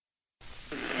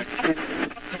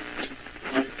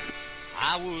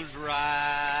was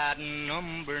riding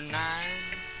number 9,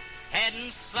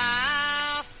 heading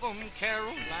south from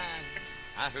Caroline.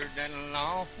 I heard that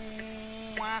long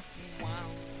wow, wow,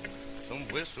 some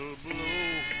whistle blow.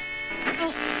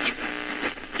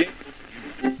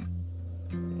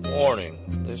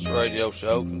 Warning, this radio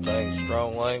show contains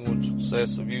strong language,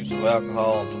 excessive use of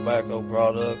alcohol and tobacco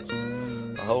products,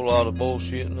 a whole lot of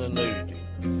bullshitting and nudity.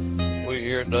 We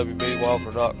here at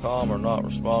WBWalker.com are not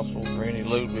responsible for any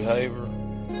lewd behavior,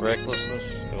 recklessness,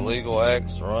 illegal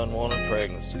acts, or unwanted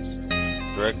pregnancies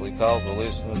directly caused by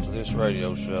listening to this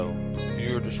radio show.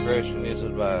 Viewer discretion is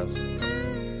advised.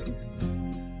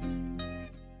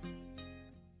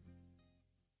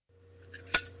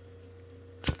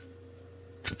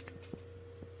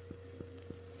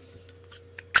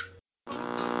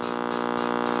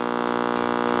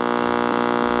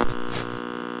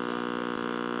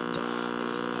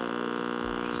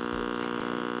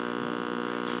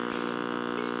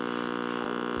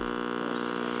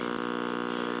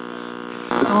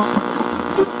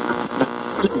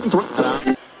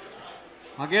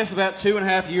 I guess about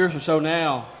 2.5 years or so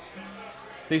now,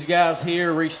 these guys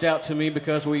here reached out to me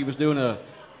because we was doing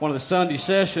one of the Sunday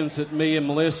sessions that me and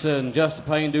Melissa and Justin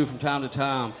Payne do from time to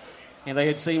time. And they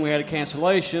had seen we had a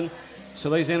cancellation, so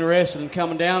they was interested in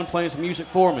coming down and playing some music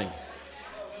for me.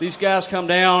 These guys come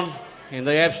down, and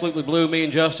they absolutely blew me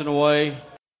and Justin away.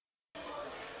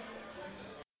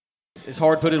 It's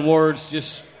hard to put in words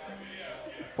just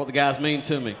what the guys mean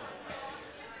to me.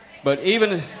 But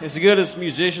even as good as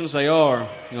musicians they are,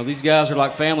 you know, these guys are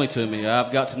like family to me.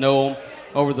 I've got to know them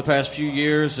over the past few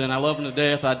years, and I love them to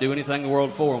death. I'd do anything in the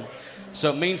world for them.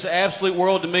 So it means the absolute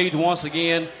world to me to once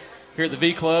again here at the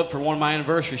V Club for one of my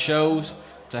anniversary shows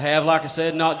to have, like I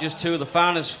said, not just two of the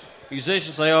finest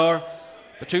musicians they are,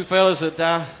 but two fellas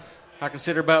that I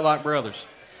consider about like brothers.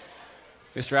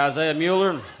 Mr. Isaiah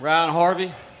Mueller and Ryan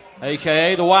Harvey,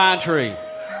 a.k.a. the Wine Tree.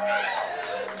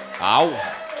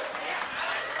 Ow.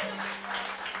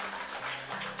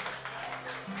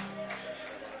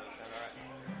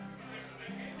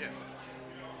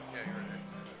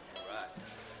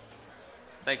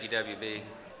 Thank you, WB.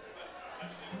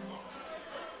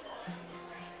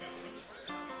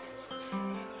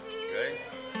 Ready?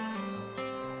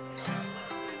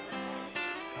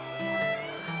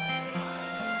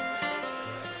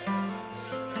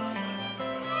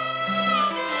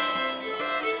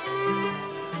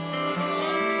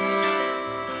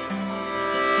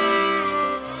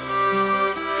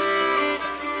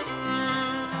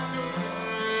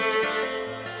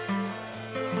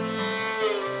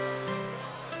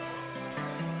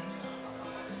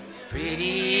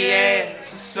 Pretty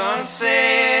as the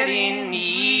sunset in the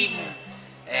evening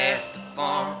at the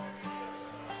farm,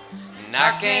 and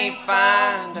I can't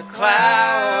find a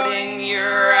cloud in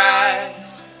your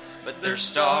eyes, but they're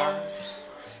stars,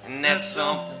 and that's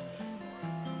something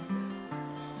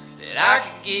that I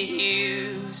could get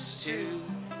used to.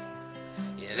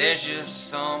 Yeah, there's just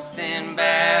something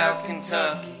about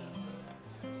Kentucky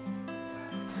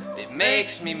that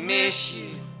makes me miss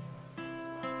you.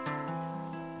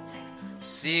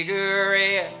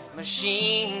 Cigarette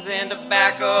machines and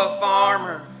tobacco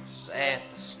farmers at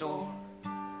the store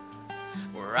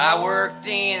where I worked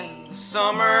in the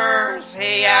summers.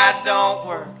 Hey, I don't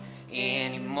work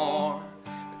anymore,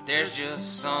 but there's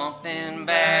just something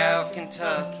about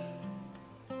Kentucky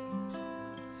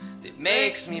that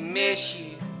makes me miss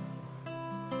you.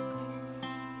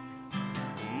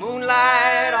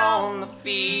 Moonlight on the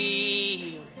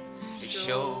field, it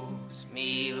shows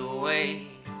me the way,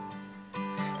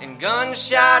 and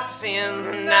gunshots in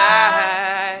the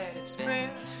night. It's been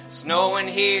snowing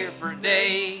here for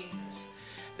days.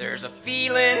 There's a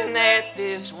feeling that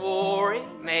this war,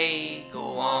 it may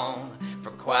go on for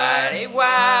quite a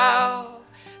while.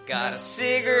 Got a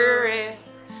cigarette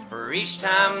for each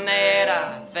time that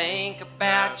I think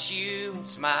about you and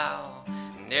smile.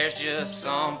 And there's just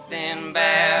something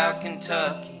about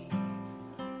Kentucky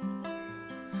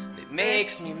that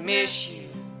makes me miss you.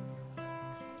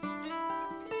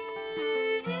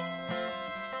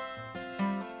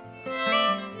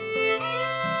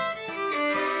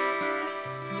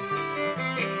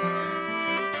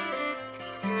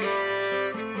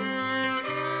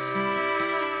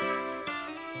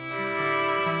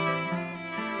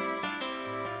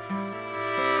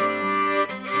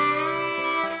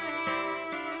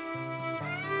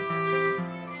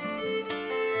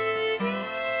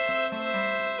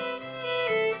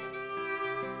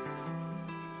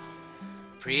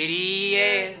 Pretty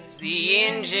as the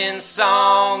engine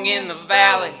song in the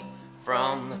valley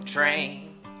from the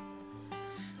train,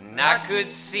 and I could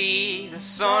see the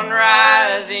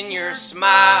sunrise in your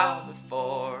smile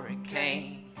before it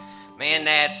came. Man,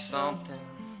 that's something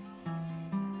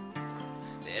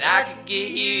that I could get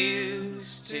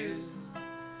used to.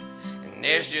 And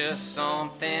there's just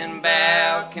something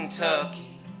about Kentucky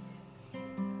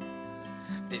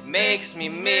that makes me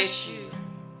miss you.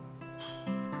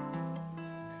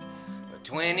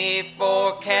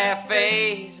 24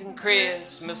 cafes and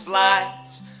Christmas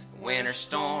lights, winter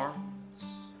storms,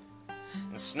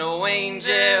 and snow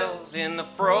angels in the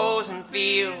frozen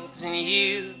fields, and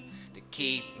you to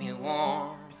keep me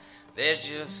warm. There's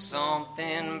just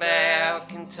something about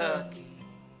Kentucky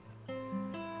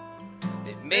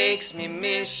that makes me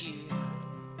miss you.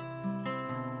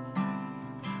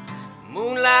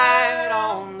 Moonlight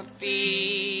on the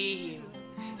field,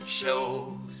 it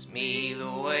shows me the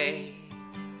way.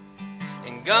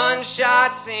 And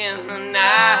gunshots in the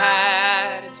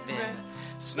night, it's been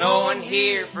snowing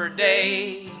here for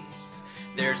days.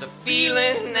 There's a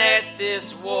feeling that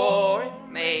this war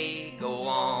may go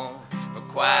on for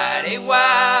quite a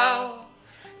while.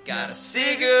 Got a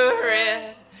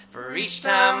cigarette for each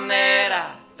time that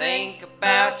I think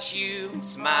about you and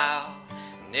smile.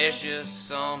 And there's just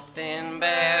something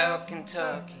about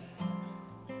Kentucky.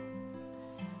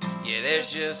 Yeah,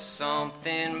 there's just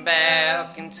something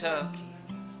about Kentucky.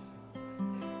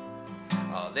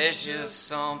 Oh, there's just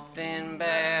something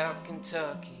about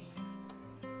Kentucky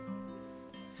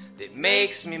that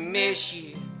makes me miss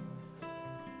you.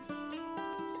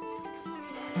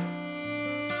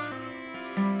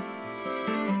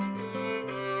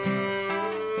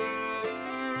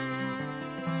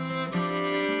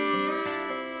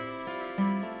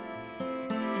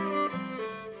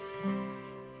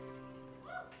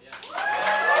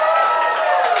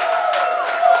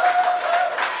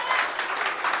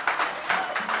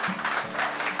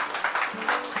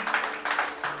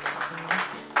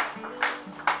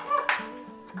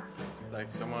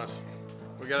 Thanks so much.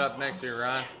 We got up next here,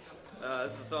 Ryan.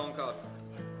 This is a song called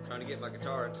Trying to Get My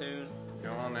Guitar in Tune.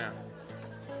 Go on now.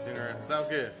 Tune her in. Sounds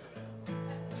good. I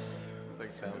think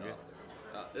it sounds good.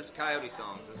 This is Coyote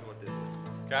Songs. This is what this is.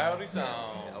 Coyote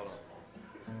Songs. Yeah, hold on.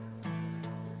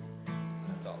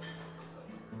 That's all.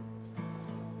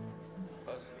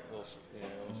 Yeah,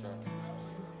 let's try.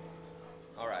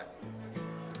 All right.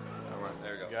 All right.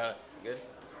 There we go. Got it. Good?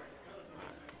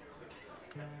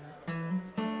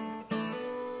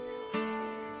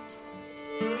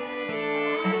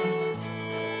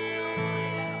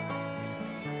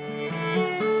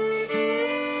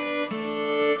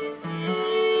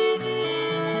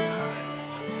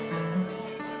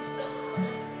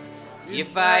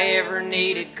 If I ever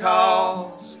needed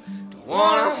cause to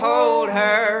wanna hold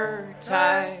her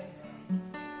tight,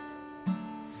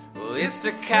 well, it's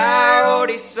the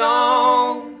Coyote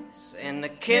Songs and the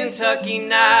Kentucky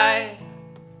Night.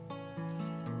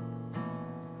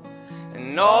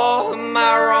 And all of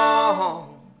my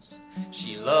wrongs,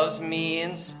 she loves me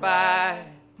in spite.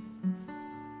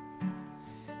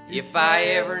 If I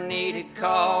ever needed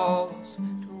cause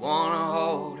to wanna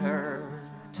hold her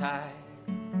tight.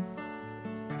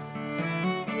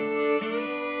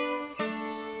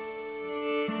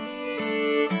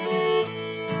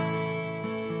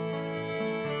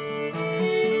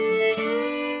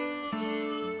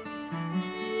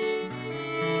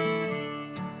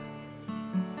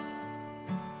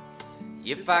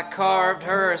 If I carved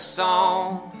her a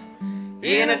song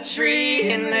in a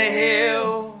tree in the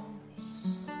hills,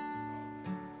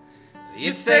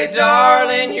 you'd say,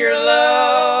 darling, your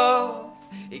love,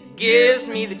 it gives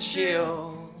me the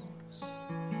chills.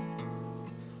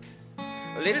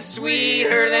 Well, it's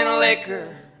sweeter than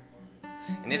liquor,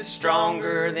 and it's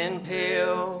stronger than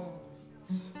pills.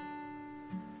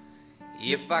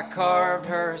 If I carved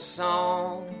her a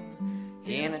song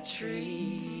in a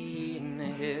tree in the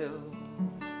hills.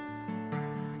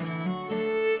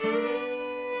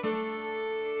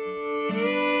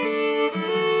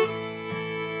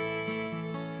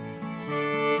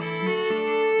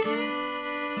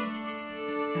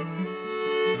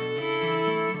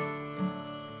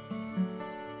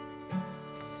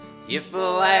 If the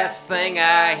last thing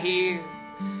I hear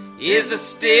is the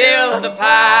still of the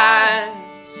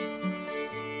pines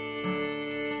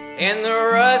and the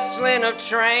rustling of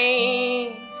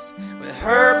trains with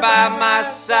her by my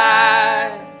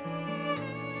side,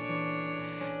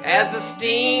 as the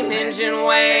steam engine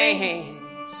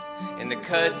wanes and the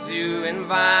kudzu and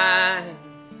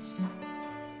vines,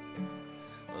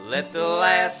 let the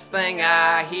last thing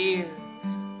I hear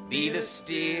be the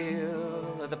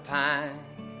still of the pines.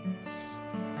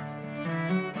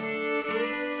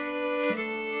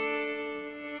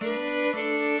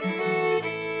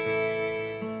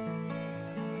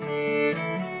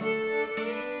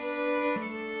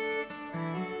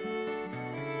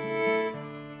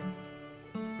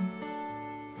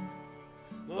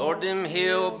 Lord, them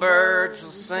hill birds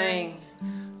will sing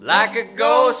like a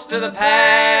ghost of the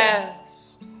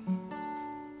past,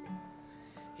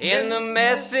 and the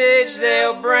message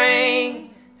they'll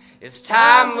bring is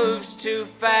time moves too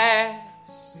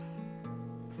fast.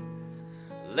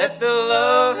 Let the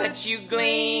love that you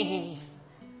glean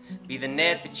be the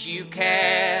net that you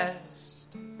cast.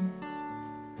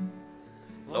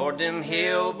 Lord, them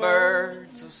hill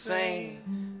birds will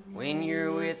sing when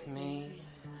you're with me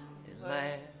at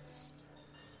last.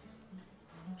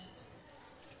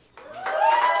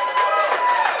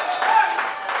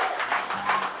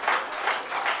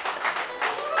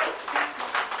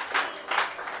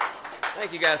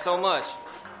 Thank you guys so much.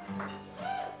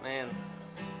 Man,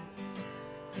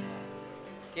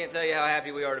 can't tell you how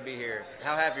happy we are to be here.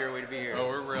 How happy are we to be here? Oh,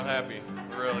 we're real happy.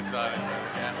 We're real excited.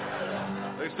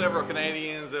 Yeah. There's several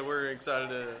Canadians that we're excited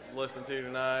to listen to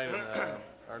tonight,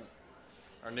 and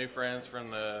our new friends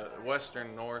from the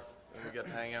western north that we got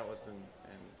to hang out with and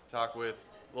talk with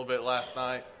a little bit last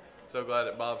night. So glad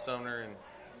that Bob Sumner and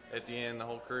Etienne, the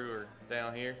whole crew, are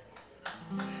down here.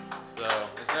 So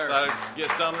excited to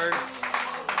get Sumner.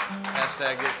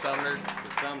 Hashtag get Sumner.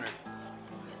 Get Sumner.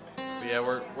 But yeah,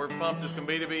 we're pumped as can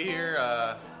be to be here.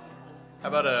 How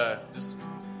about just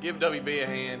give WB a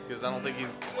hand, because I don't think he's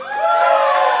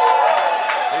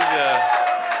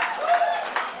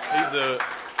a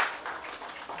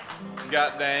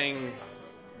god dang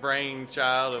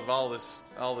brainchild of all this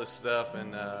stuff,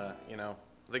 and I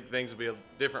think things would be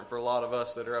different for a lot of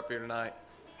us that are up here tonight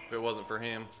if it wasn't for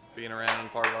him being around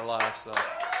and part of our life. So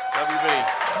WB.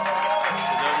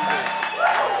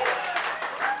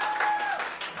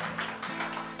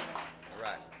 All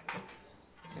right.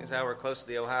 Seeing as how we're close to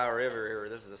the Ohio River here,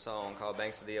 this is a song called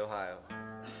Banks of the Ohio.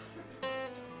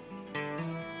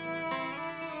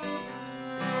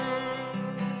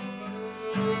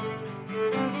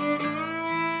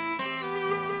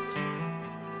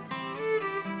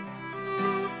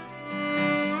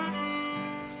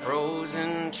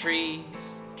 Frozen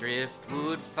trees,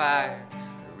 driftwood fire,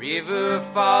 a river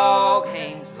fog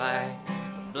hangs like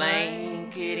a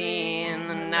blanket in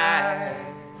the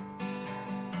night.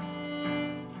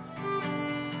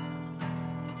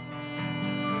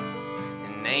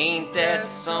 And ain't that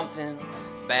something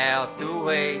about the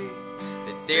way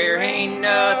that there ain't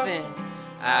nothing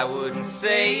I wouldn't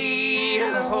say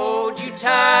to hold you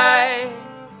tight?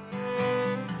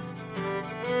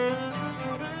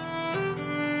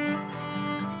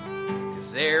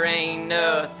 There ain't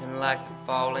nothing like the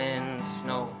falling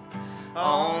snow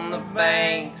on the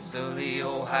banks of the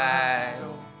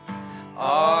Ohio.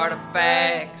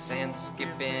 Artifacts and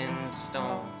skipping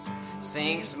stones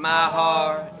sinks my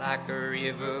heart like a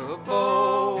river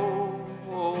bow.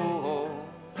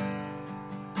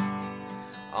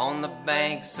 On the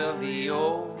banks of the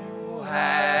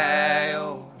Ohio.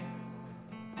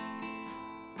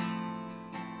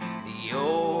 The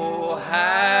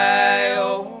Ohio.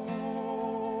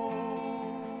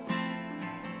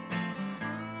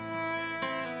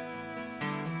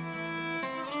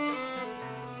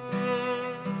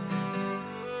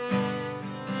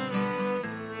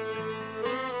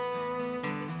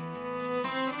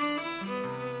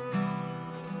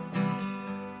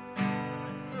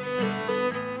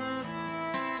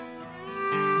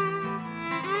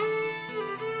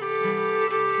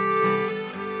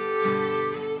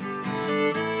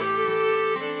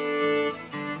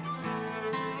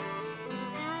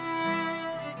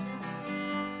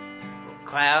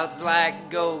 Clouds like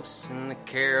ghosts in the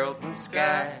Carrollton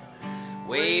sky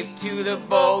wave to the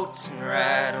boats and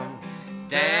ride them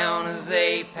down as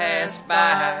they pass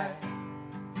by.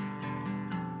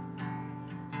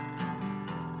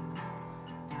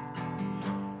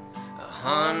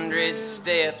 100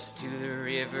 steps to the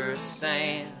river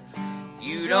sand.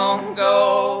 You don't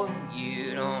go,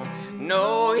 you don't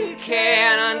know, you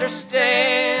can't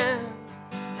understand.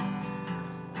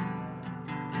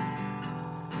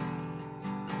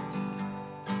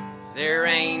 There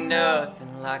ain't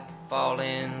nothing like the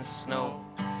falling snow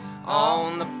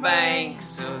on the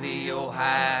banks of the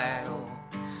Ohio.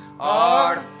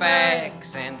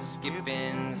 Artifacts and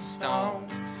skipping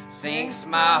stones sinks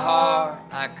my heart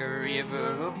like a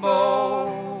river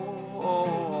bow.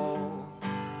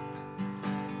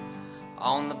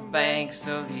 On the banks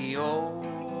of the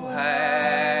Ohio.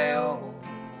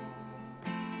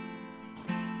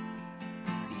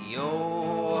 The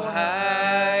Ohio.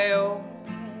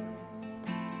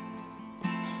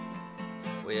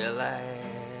 Well,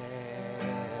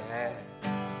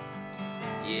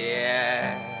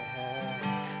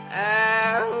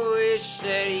 I wish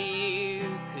that you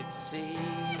could see.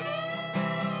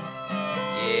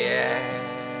 Yeah,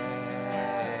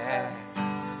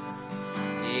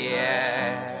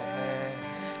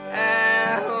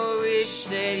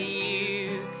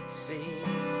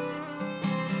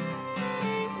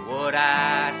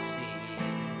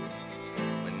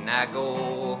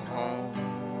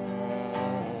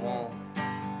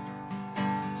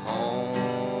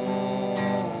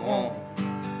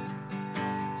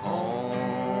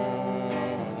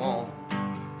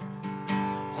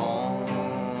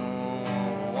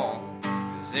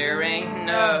 there ain't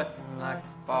nothing like the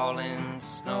falling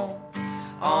snow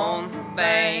on the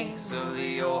banks of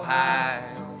the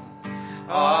Ohio.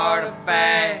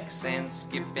 Artifacts and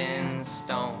skipping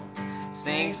stones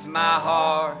sinks my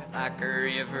heart like a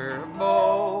river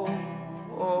bow.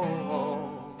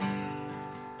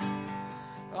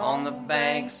 On the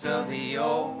banks of the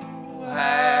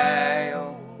Ohio.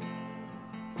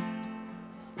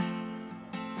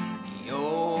 The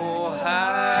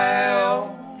Ohio.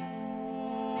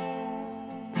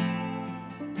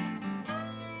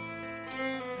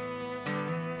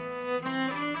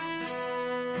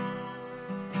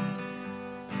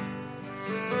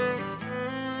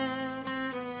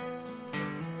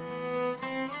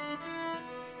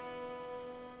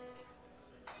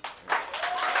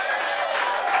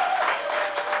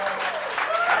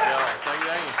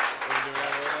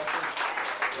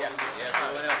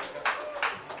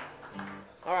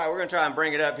 We're going to try and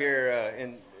bring it up here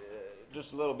in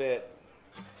just a little bit.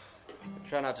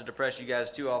 Try not to depress you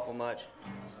guys too awful much.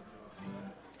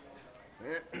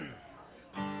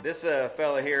 This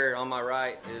fella here on my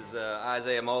right is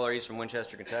Isaiah Moeller. He's from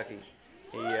Winchester, Kentucky.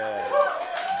 He, yeah.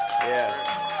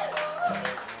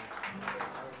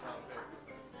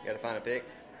 You got to find a pick?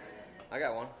 I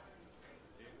got one.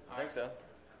 I think so.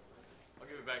 I'll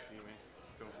give it back to you, man.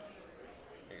 Let's go.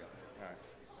 Here you go. All right.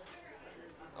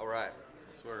 All right.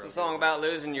 It's a song about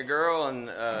losing your girl, and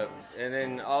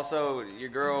then also your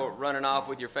girl running off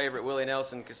with your favorite Willie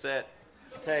Nelson cassette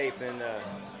tape, and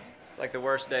it's like the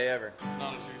worst day ever. It's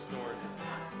not a true story.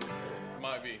 It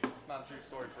might be. It's not a true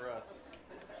story for us.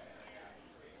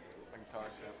 My guitar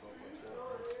strap's all fucked up.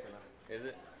 I'm just gonna... Is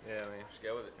it? Yeah, man. Just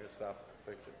go with it. Just stop.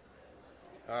 Fix it.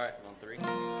 All right. On 3?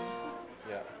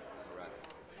 Yeah. All right.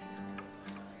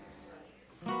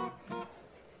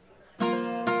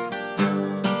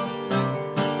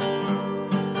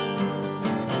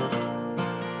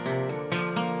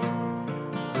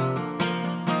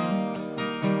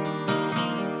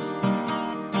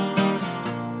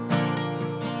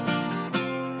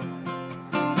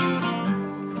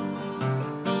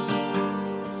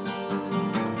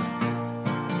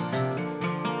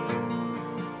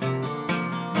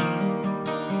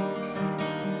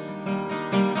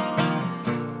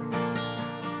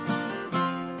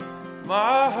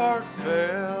 My heart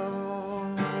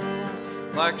fell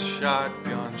like a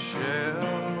shotgun shell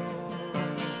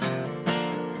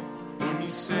when you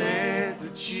said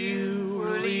that you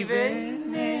were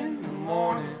leaving in the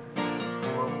morning.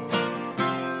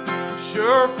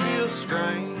 Sure feels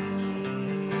strange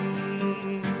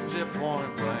at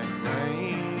point blank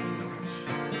range.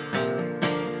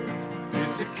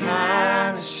 It's the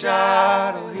kind of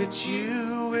shot that'll hit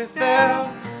you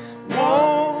without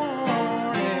warning.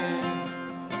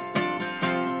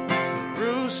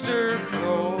 Rooster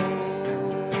crow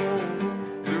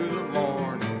through the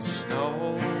morning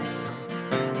snow.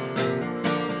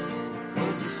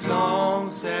 Was the song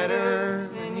sadder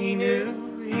than he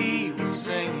knew he was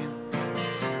singing?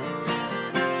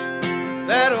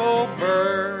 That old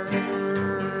bird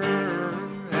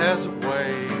has a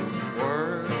way with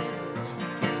words.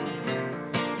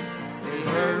 They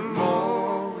hurt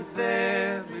more with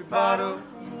every bottle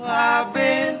I've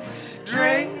been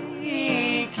drinking.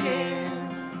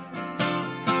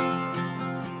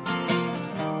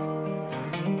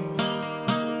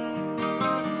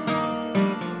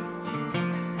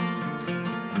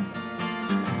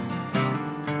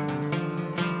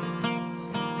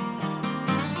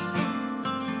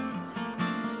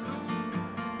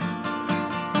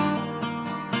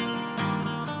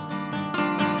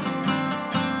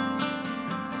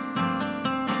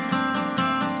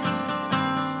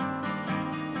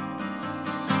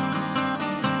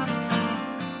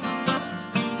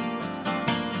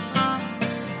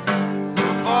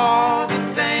 All the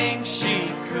things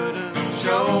she could have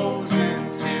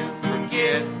chosen to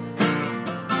forget,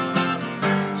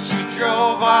 she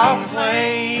drove off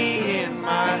playing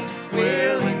my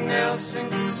Willie Nelson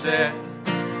cassette.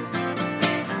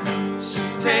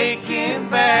 She's taking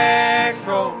back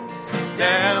roads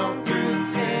down through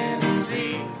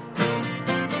Tennessee.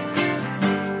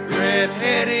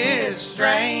 Red-headed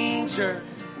stranger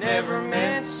never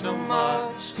meant so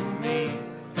much to me.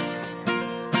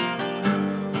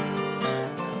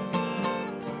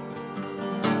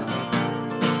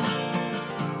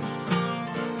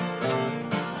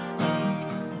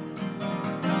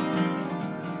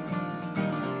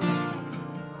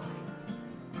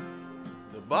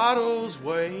 Bottles'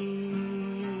 ways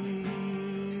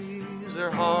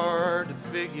are hard to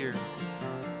figure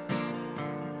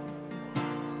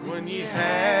when you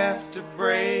have to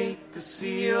break the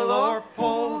seal or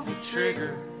pull the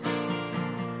trigger.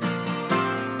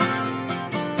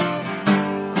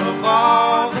 of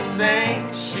all the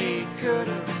things she could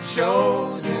have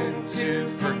chosen to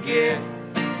forget,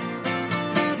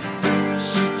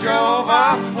 she drove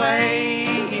off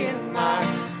playing my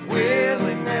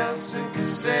Willie Nelson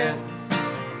cassette.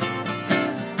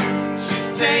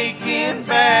 She's taking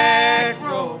back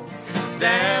roads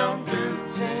down through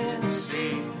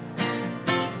Tennessee.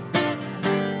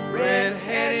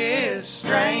 Red-headed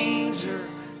stranger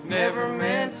never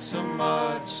meant so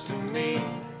much to me.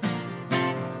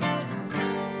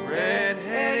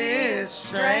 Red-headed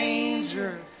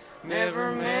stranger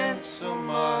never meant so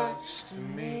much to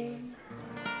me.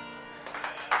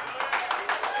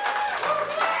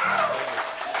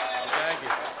 Thank you.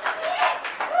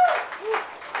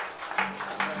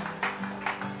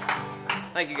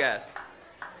 Thank you, guys.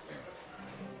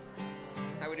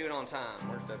 How we doing on time?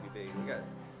 Where's WB?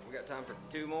 We got time for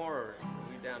two more, or are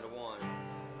we down to one?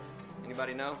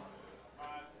 Anybody know?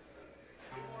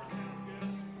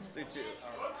 Let's do two.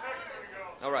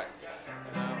 All right.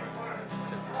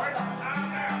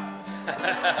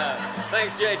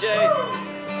 Thanks, JJ.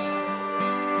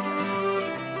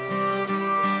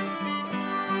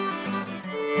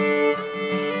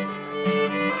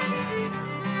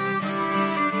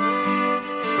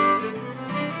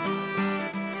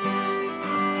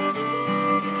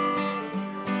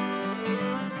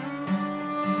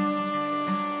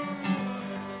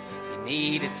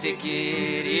 Need a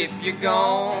ticket if you're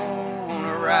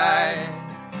gonna ride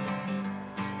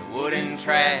the wooden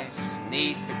tracks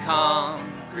beneath the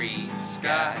concrete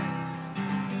skies,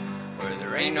 where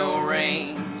there ain't no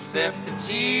rain except the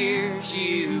tears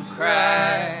you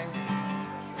cry,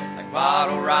 like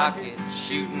bottle rockets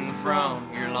shooting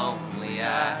from your lonely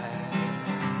eyes.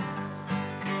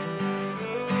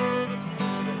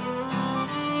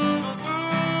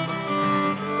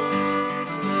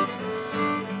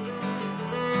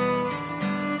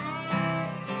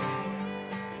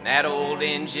 That old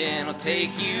engine will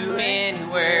take you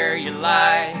anywhere you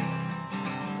like.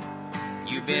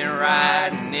 You've been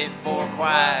riding it for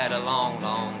quite a long,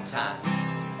 long time.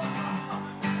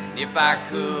 And if I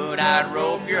could, I'd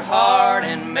rope your heart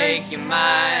and make you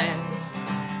mine,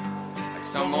 like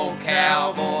some old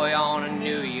cowboy on a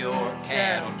New York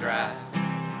cattle drive.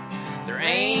 There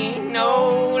ain't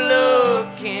no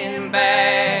looking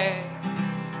back,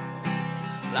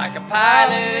 like a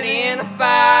pilot in a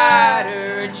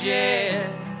fighter jet.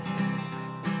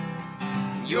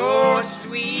 You're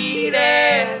sweet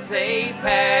as a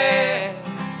pack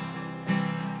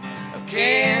of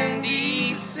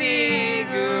candy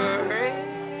cigarettes.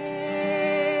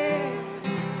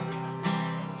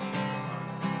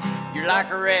 You're like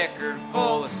a record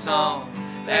full of songs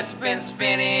that's been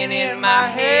spinning in my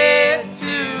head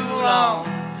too long.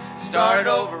 Start it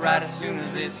over right as soon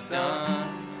as it's done.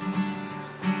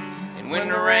 When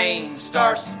the rain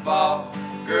starts to fall,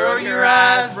 girl, your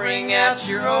eyes bring out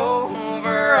your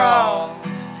overalls,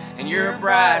 and you're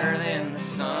brighter than the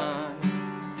sun.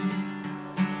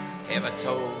 Have I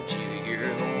told you you're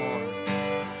the one?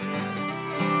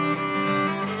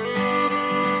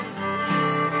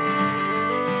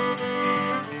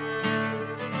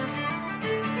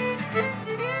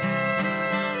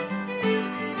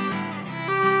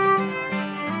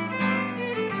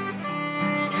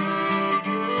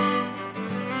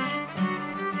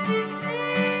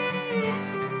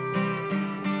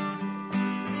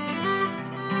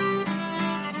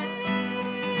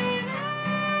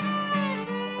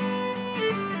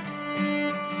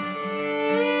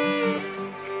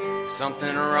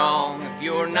 Something wrong if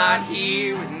you're not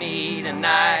here with me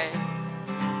tonight.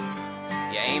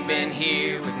 You ain't been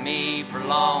here with me for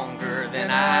longer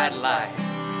than I'd like,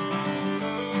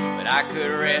 but I could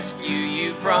rescue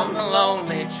you from the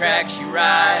lonely tracks you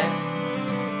ride.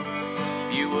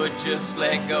 If you would just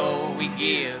let go, we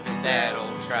give it that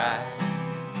old try.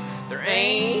 There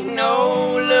ain't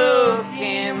no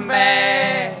looking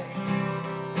back,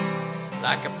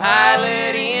 like a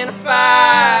pilot in a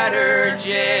fighter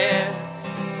jet.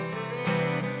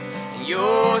 And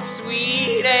you're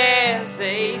sweet as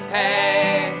a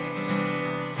pack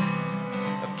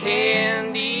of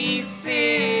candy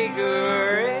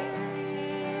cigarettes.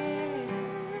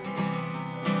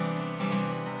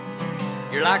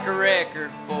 You're like a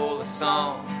record full of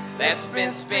songs that's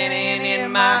been spinning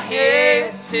in my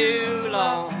head too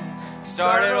long.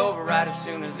 Start it over right as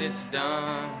soon as it's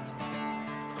done.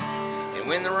 And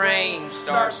when the rain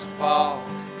starts to fall,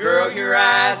 girl, your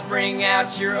eyes bring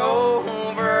out your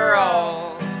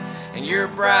overalls, and you're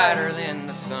brighter than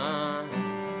the sun.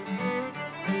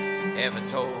 Have I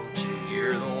told you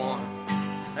you're the one?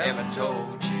 Have I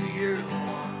told you you're the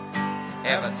one?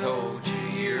 Have I told you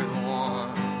you're the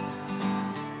one?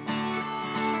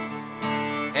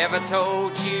 Have I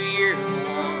told you you're the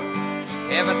one?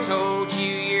 Have I told you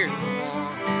you're the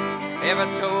one? Have I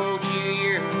told you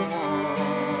you're the one?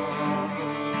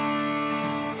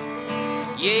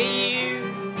 Yeah,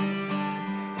 you.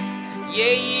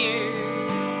 Yeah, you.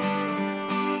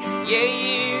 Yeah,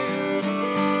 you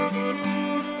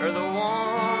are the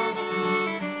one.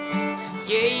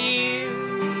 Yeah, you.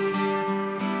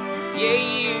 Yeah,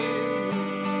 you.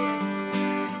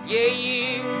 Yeah,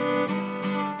 you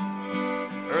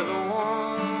are the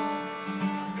one.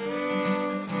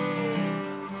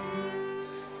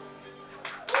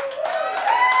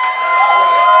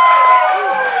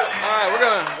 All right,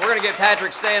 we're gonna get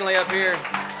Patrick Stanley up here.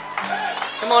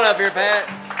 Come on up here, Pat.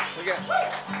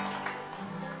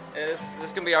 This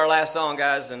is gonna be our last song,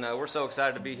 guys, and we're so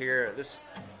excited to be here.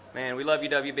 Man, we love you,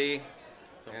 WB,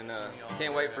 and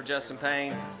can't wait for Justin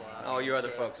Payne and all you other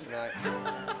folks tonight.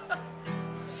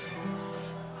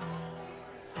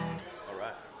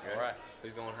 All right.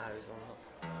 Who's going high? Who's going low?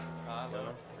 All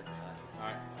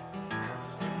right.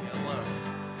 Yeah, low.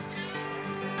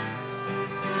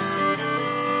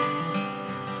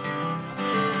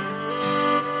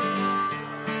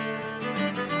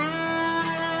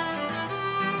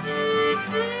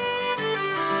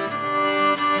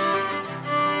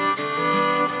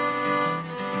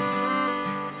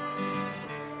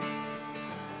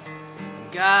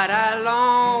 God, I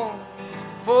long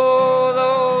for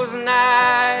those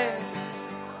nights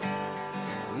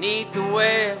 'neath the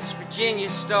West Virginia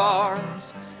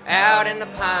stars out in the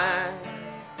pines.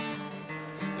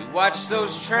 We watch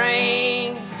those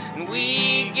trains and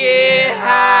we'd get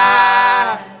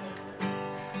high,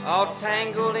 all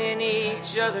tangled in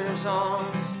each other's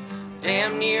arms,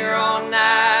 damn near all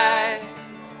night.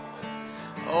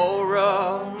 Oh,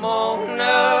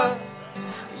 Ramona,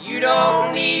 you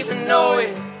don't even know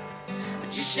it,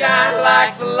 but you shine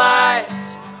like the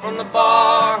lights from the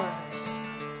bars.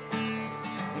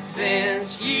 And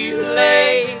since you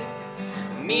laid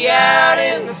me out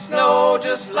in the snow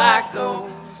just like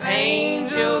those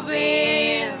angels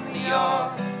in the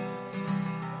yard,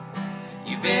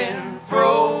 you've been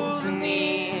frozen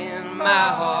in my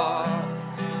heart.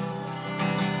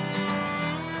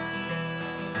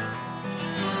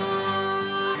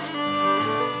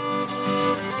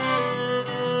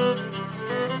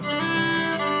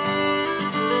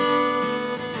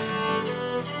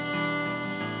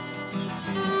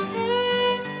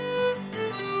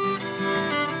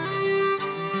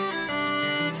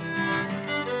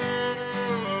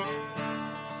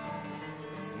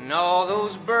 And all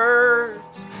those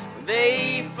birds,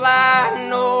 they fly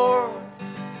north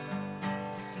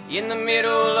in the middle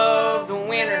of the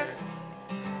winter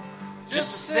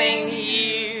just to sing to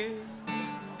you.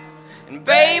 And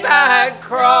babe, I'd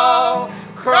crawl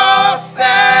across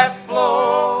that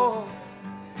floor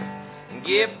and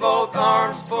get both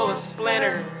arms full of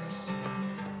splinters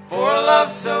for a love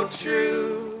so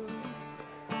true.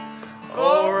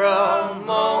 Oh,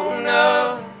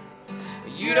 Ramona,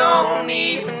 you don't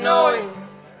even know it,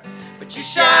 but you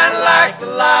shine like the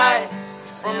lights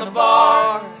from the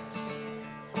bars.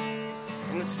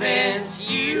 And since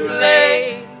you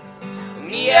laid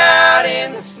me out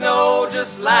in the snow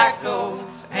just like those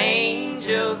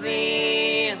angels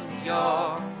in the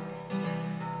yard,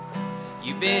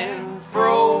 you've been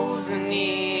frozen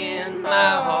in my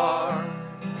heart.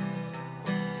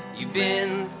 You've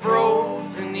been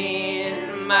frozen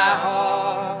in my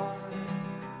heart.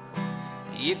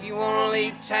 If you want to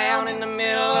leave town in the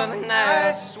middle of the night,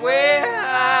 I swear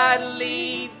I'd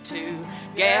leave to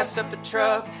gas up the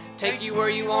truck, take you where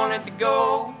you wanted to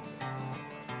go.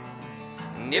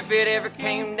 And if it ever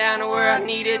came down to where I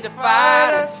needed to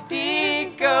fight, I'd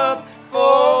stick up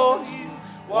for you,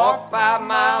 walk 5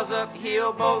 miles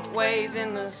uphill both ways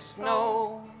in the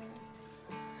snow.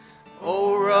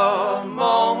 Oh,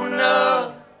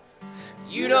 Ramona,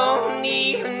 you don't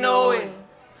even know it,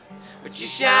 but you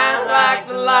shine like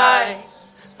the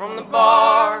lights from the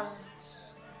bars.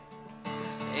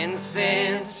 And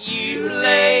since you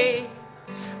laid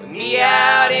me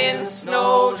out in the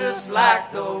snow just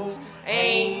like those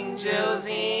angels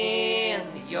in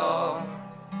the yard,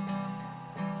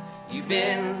 you've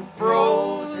been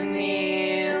frozen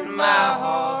in my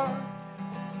heart.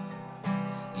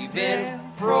 You've been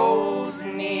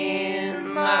frozen in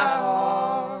my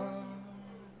heart.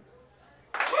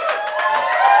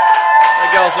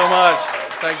 Thank y'all so much.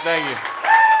 Thank you.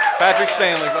 Patrick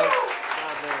Stanley, folks.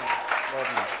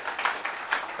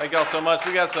 Thank y'all so much.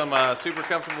 We got some super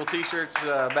comfortable t-shirts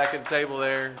back at the table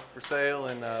there for sale,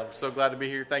 and so glad to be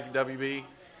here. Thank you, WB.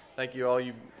 Thank you, all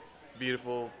you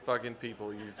beautiful fucking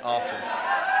people. You're awesome.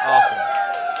 Awesome.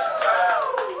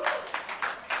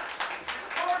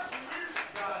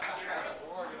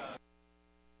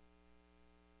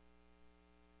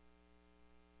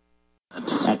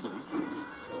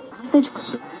 That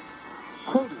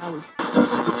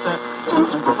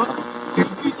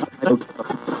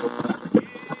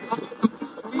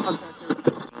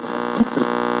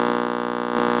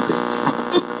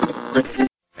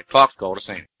clock's called us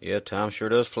in. Yeah, time sure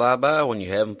does fly by when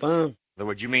you're having fun. In other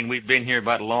words, you mean we've been here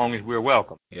about as long as we're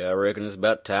welcome? Yeah, I reckon it's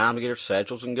about time to get our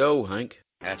satchels and go, Hank.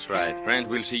 That's right. Friends,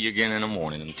 we'll see you again in the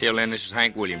morning. Until then, this is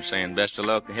Hank Williams saying best of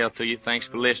luck and health to you. Thanks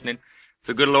for listening. If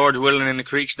the good Lord's willing and the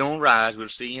creeks don't rise, we'll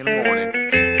see you in the morning.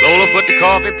 Lola, put the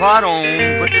coffee pot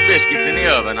on, put the biscuits in the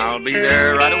oven. I'll be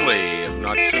there right away, if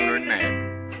not sooner than that.